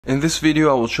In this video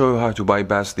I will show you how to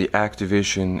bypass the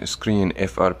activation screen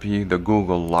FRP, the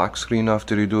Google lock screen,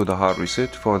 after you do the hard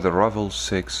reset for the Revvl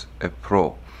 6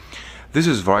 Pro. This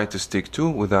is right to stick to.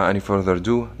 Without any further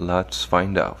ado, let's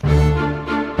find out.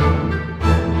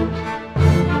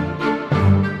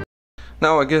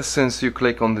 Now I guess since you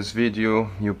click on this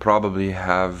video, you probably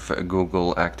have a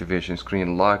Google activation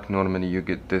screen lock. Normally you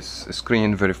get this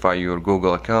screen, verify your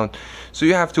Google account. So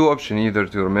you have two options, either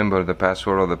to remember the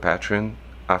password or the pattern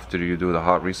after you do the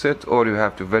hard reset, or you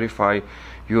have to verify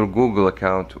your Google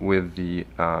account with the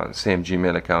same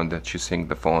Gmail account that you sync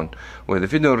the phone with.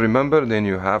 If you don't remember, then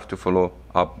you have to follow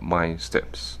up my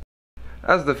steps.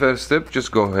 As the first step,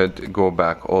 just go ahead, go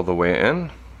back all the way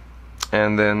in,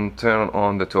 and then turn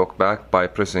on the talkback by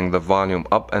pressing the volume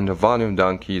up and the volume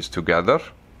down keys together.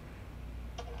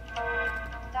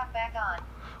 Talkback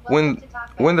on.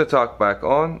 When the talkback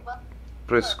on,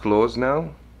 press close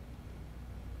now.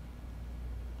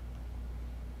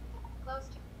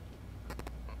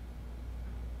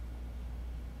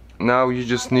 Now you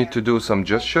just need to do some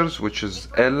gestures, which is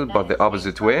L but the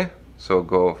opposite way. So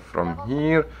go from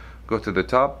here, go to the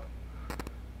top,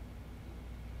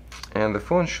 and the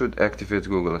phone should activate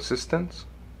Google Assistant.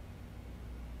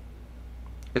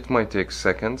 It might take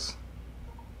seconds.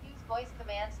 Use voice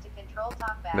commands to control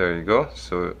talkback. There you go.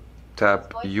 So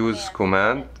tap use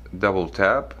command, double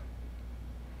tap.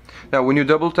 Now when you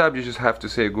double tap, you just have to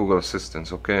say Google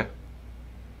Assistant, okay?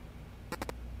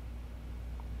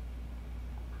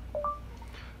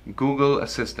 Google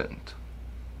Assistant.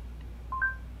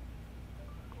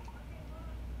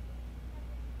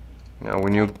 Now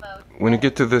when you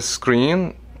get to this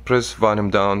screen, press volume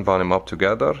down, volume up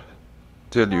together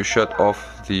till you shut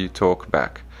off the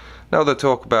talkback. Now the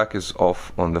talkback is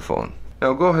off on the phone.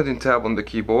 Now go ahead and tap on the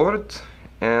keyboard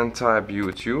and type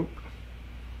YouTube.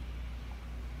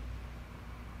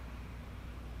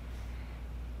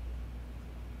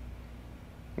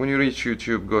 When you reach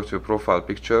YouTube, go to profile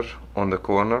picture on the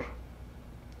corner,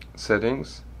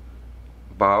 settings,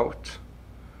 about,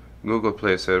 Google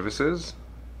Play services,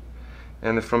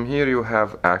 and from here you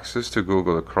have access to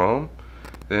Google Chrome.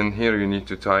 Then here you need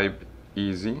to type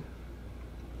easy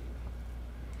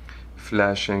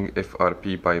flashing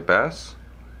FRP bypass,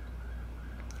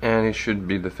 and it should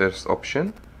be the first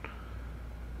option.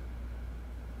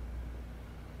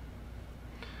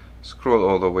 Scroll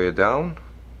all the way down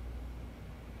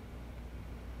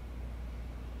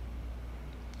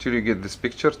till you get this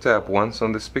picture. Tap once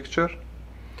on this picture.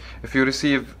 If you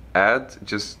receive ad,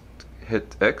 just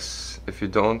hit X. If you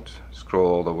don't,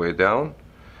 scroll all the way down,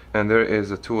 and there is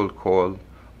a tool called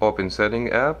Open Setting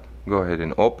App. Go ahead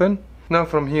and open. Now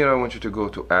from here I want you to go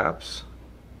to apps,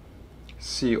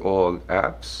 see all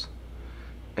apps,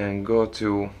 and go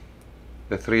to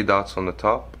the three dots on the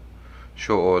top,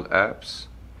 show all apps,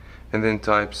 and then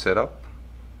type setup.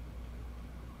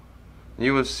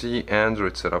 You will see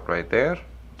Android setup right there.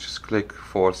 Just click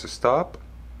force stop,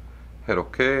 hit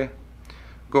OK,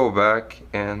 go back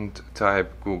and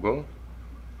type Google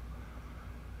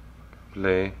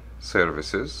Play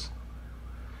services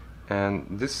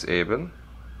and disable,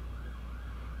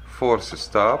 force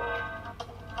stop,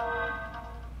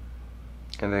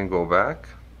 and then go back,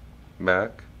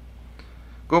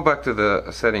 go back to the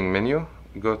setting menu,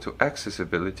 go to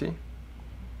accessibility,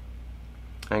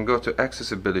 and go to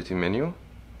accessibility menu.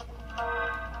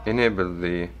 Enable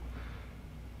the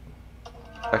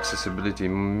accessibility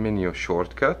menu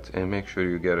shortcut and make sure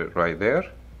you get it right there.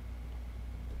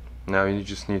 Now you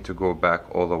just need to go back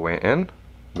all the way in.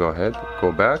 Go ahead,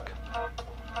 go back.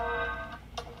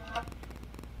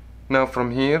 Now from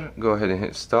here, go ahead and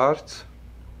hit start.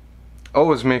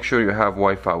 Always make sure you have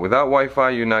Wi-Fi. Without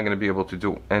Wi-Fi, you're not going to be able to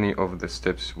do any of the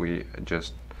steps we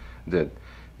just did.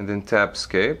 And then tap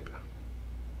escape.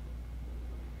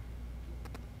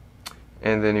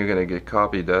 And then you're gonna get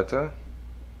copy data,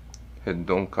 hit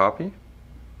don't copy.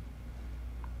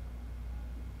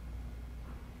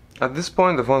 At this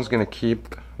point the phone's gonna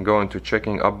keep going to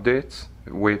checking updates.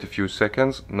 Wait a few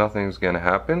seconds, nothing's gonna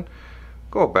happen.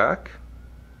 Go back.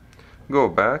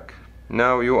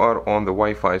 Now you are on the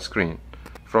Wi-Fi screen.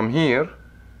 From here,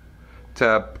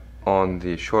 tap on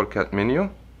the shortcut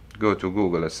menu, go to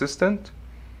Google Assistant,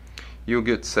 you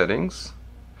get settings,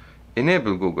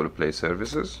 enable Google Play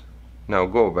services. Now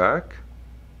go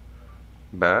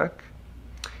back,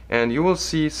 and you will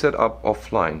see set up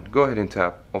offline. Go ahead and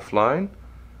tap offline,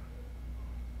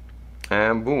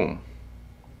 and boom,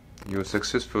 you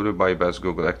successfully bypass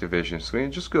Google activation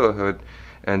screen. Just go ahead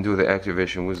and do the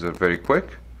activation wizard very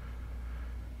quick.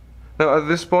 Now at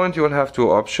this point you will have two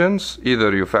options.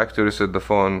 Either you factory reset the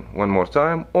phone one more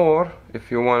time, or if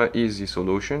you want an easy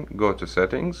solution, go to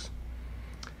settings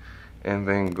and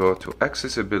then go to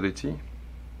accessibility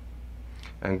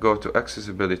and go to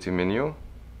accessibility menu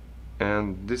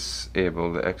and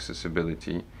disable the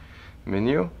accessibility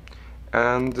menu,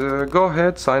 and go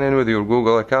ahead, sign in with your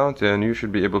Google account, and you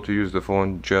should be able to use the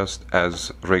phone just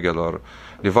as regular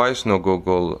device. No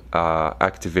Google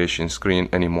activation screen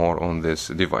anymore on this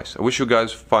device. I wish you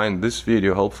guys find this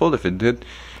video helpful. If it did,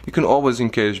 you can always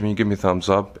encourage me, give me thumbs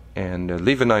up, and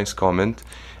leave a nice comment,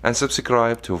 and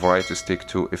subscribe to Variety Stick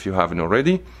 2 if you haven't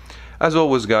already. As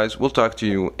always guys, we'll talk to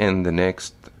you in the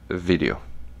next video.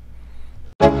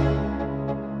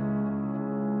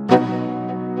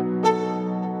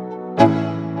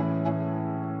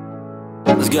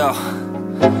 Let's go.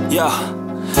 Yo,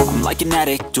 I'm like an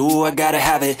addict, do I gotta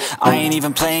have it. I ain't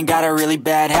even playing, got a really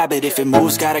bad habit. If it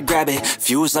moves, gotta grab it.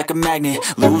 Fuse like a magnet,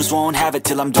 lose, won't have it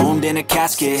till I'm doomed in a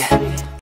casket.